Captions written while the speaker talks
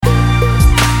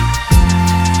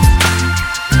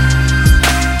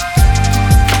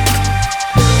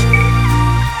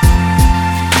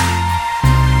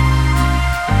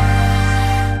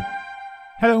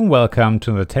welcome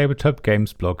to the Tabletop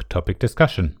Games blog topic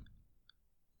discussion.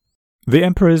 The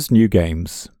Emperor's New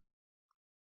Games.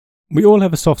 We all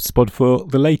have a soft spot for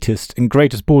the latest and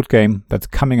greatest board game that's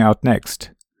coming out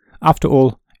next. After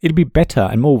all, it'll be better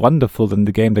and more wonderful than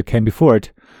the game that came before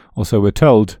it, or so we're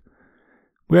told.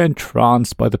 We're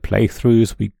entranced by the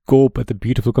playthroughs, we gawp at the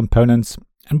beautiful components,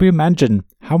 and we imagine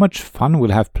how much fun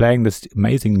we'll have playing this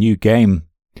amazing new game.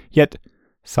 Yet,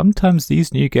 sometimes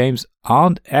these new games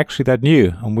aren't actually that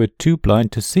new, and we're too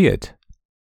blind to see it.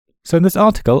 So in this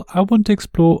article, I want to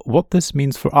explore what this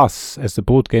means for us as the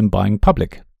board game buying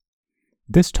public.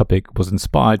 This topic was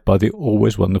inspired by the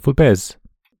always wonderful Bez.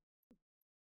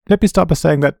 Let me start by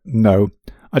saying that no,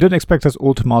 I don't expect us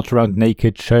all to march around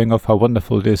naked showing off how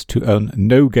wonderful it is to own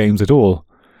no games at all.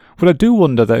 What I do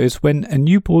wonder though is when a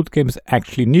new board game is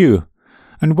actually new,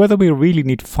 and whether we really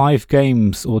need 5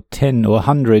 games or 10 or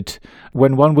 100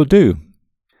 when one will do.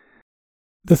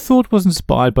 The thought was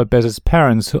inspired by Bez's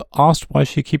parents, who asked why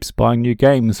she keeps buying new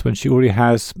games when she already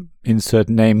has insert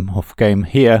name of game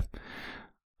here.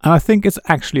 And I think it's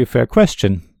actually a fair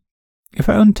question. If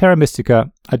I own Terra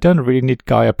Mystica, I don't really need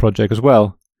Gaia Project as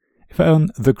well. If I own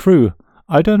The Crew,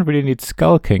 I don't really need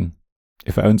Skull King.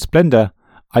 If I own Splendor,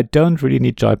 I don't really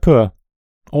need Jaipur.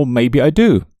 Or maybe I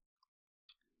do.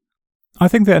 I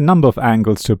think there are a number of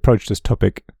angles to approach this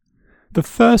topic. The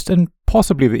first and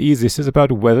possibly the easiest is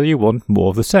about whether you want more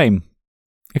of the same.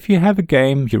 If you have a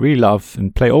game you really love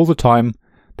and play all the time,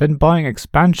 then buying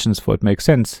expansions for it makes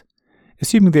sense.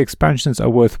 Assuming the expansions are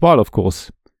worthwhile, of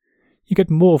course. You get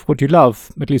more of what you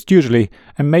love, at least usually,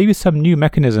 and maybe some new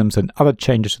mechanisms and other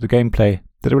changes to the gameplay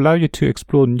that allow you to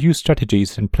explore new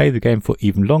strategies and play the game for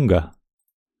even longer.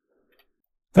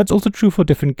 That's also true for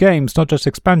different games, not just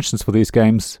expansions for these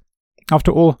games.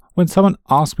 After all, when someone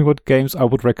asks me what games I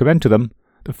would recommend to them,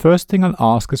 the first thing I'll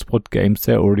ask is what games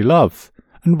they already love,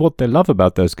 and what they love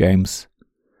about those games.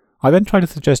 I then try to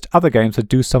suggest other games that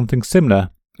do something similar,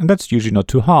 and that's usually not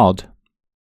too hard.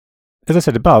 As I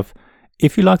said above,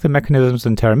 if you like the mechanisms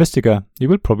in Terra Mystica, you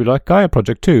will probably like Gaia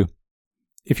Project too.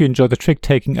 If you enjoy the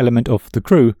trick-taking element of The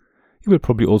Crew, you will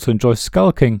probably also enjoy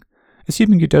Skull King,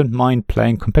 assuming you don't mind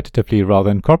playing competitively rather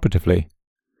than cooperatively.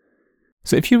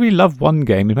 So if you really love one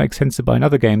game, it makes sense to buy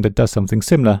another game that does something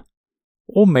similar.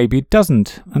 Or maybe it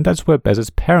doesn't, and that's where Bez's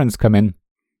parents come in.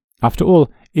 After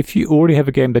all, if you already have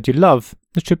a game that you love,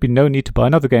 there should be no need to buy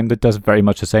another game that does very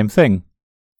much the same thing.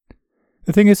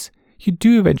 The thing is, you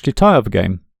do eventually tire of a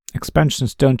game.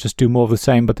 Expansions don't just do more of the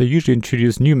same, but they usually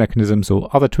introduce new mechanisms or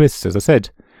other twists, as I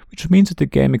said, which means that the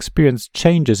game experience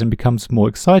changes and becomes more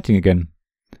exciting again.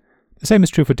 The same is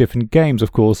true for different games,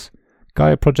 of course.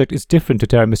 Gaia Project is different to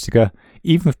Terra Mystica,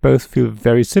 even if both feel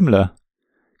very similar.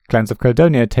 Clans of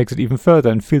Caledonia takes it even further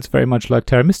and feels very much like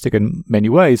Terra Mystica in many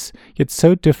ways, yet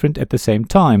so different at the same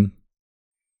time.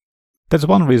 That's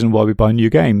one reason why we buy new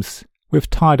games. We've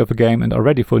tired of a game and are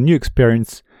ready for a new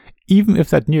experience, even if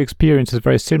that new experience is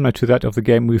very similar to that of the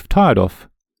game we've tired of.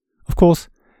 Of course,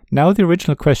 now the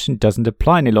original question doesn't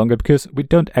apply any longer because we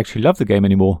don't actually love the game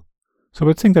anymore. So I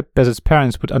would think that Bez's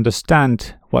parents would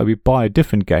understand why we buy a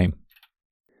different game.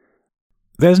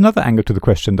 There's another angle to the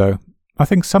question though. I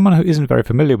think someone who isn't very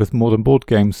familiar with modern board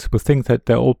games will think that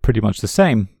they're all pretty much the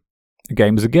same. A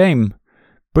game is a game.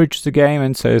 Bridge is a game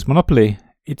and so is Monopoly.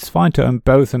 It's fine to own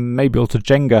both and maybe also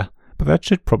Jenga, but that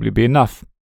should probably be enough.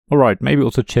 Alright, maybe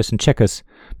also chess and checkers,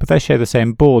 but they share the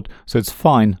same board, so it's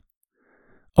fine.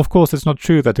 Of course, it's not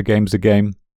true that a game is a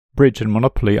game. Bridge and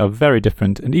Monopoly are very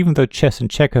different, and even though chess and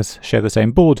checkers share the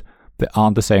same board, they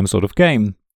aren't the same sort of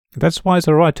game. That's why it's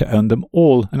alright to own them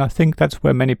all, and I think that's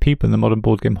where many people in the modern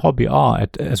board game hobby are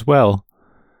at as well.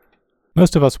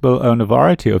 Most of us will own a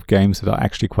variety of games that are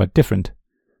actually quite different.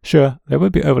 Sure, there will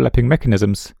be overlapping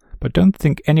mechanisms, but don't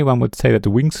think anyone would say that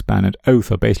the Wingspan and Oath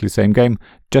are basically the same game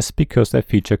just because they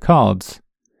feature cards.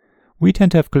 We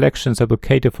tend to have collections that will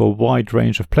cater for a wide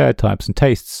range of player types and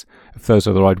tastes, if those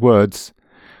are the right words.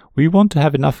 We want to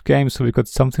have enough games so we've got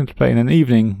something to play in an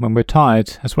evening when we're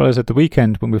tired, as well as at the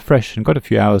weekend when we're fresh and got a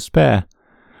few hours spare.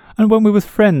 And when we're with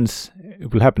friends,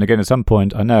 it will happen again at some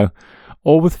point, I know,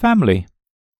 or with family.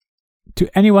 To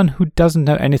anyone who doesn't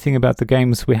know anything about the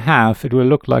games we have, it will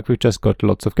look like we've just got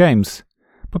lots of games.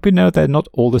 But we know they're not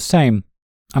all the same.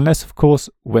 Unless, of course,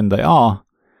 when they are.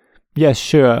 Yes,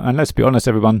 sure, and let's be honest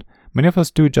everyone, many of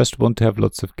us do just want to have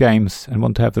lots of games and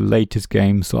want to have the latest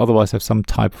games or otherwise have some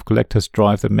type of collector's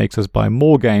drive that makes us buy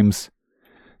more games.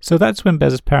 So that's when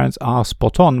Bez's parents are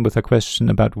spot on with their question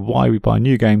about why we buy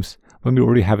new games when we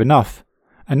already have enough.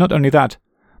 And not only that,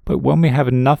 but when we have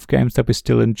enough games that we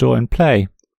still enjoy and play.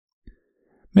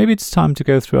 Maybe it's time to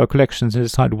go through our collections and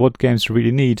decide what games we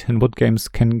really need and what games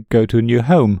can go to a new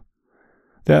home.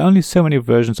 There are only so many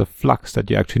versions of Flux that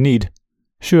you actually need.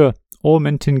 Sure, all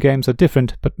Mint games are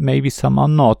different, but maybe some are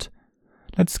not.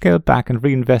 Let's scale back and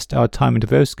reinvest our time into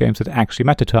those games that actually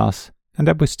matter to us, and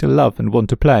that we still love and want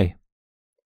to play.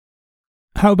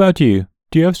 How about you?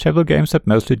 Do you have several games that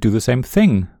mostly do the same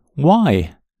thing?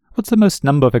 Why? What's the most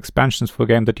number of expansions for a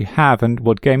game that you have, and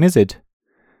what game is it?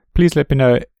 Please let me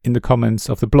know in the comments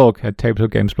of the blog at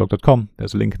tabletopgamesblog.com.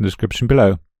 There's a link in the description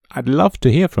below. I'd love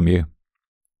to hear from you.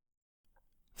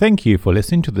 Thank you for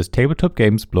listening to this Tabletop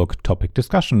Games Blog topic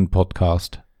discussion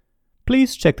podcast.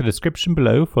 Please check the description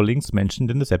below for links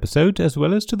mentioned in this episode, as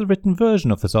well as to the written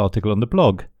version of this article on the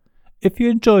blog. If you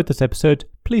enjoyed this episode,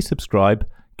 please subscribe,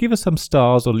 give us some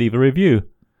stars, or leave a review.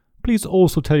 Please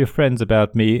also tell your friends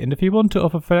about me, and if you want to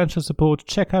offer financial support,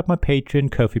 check out my Patreon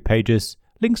and Ko-fi pages,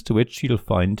 links to which you'll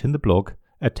find in the blog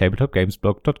at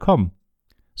tabletopgamesblog.com.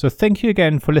 So thank you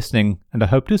again for listening, and I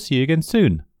hope to see you again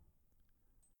soon.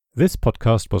 This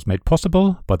podcast was made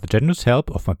possible by the generous help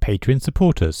of my Patreon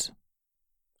supporters.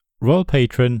 Royal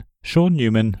Patron Sean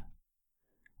Newman,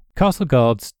 Castle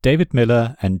Guards David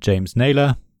Miller and James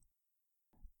Naylor,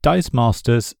 Dice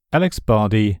Masters Alex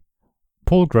Bardi,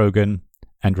 Paul Grogan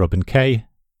and Robin Kay,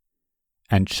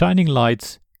 and Shining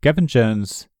Lights Gavin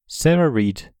Jones, Sarah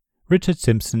Reed, Richard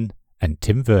Simpson and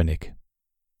Tim Vernick.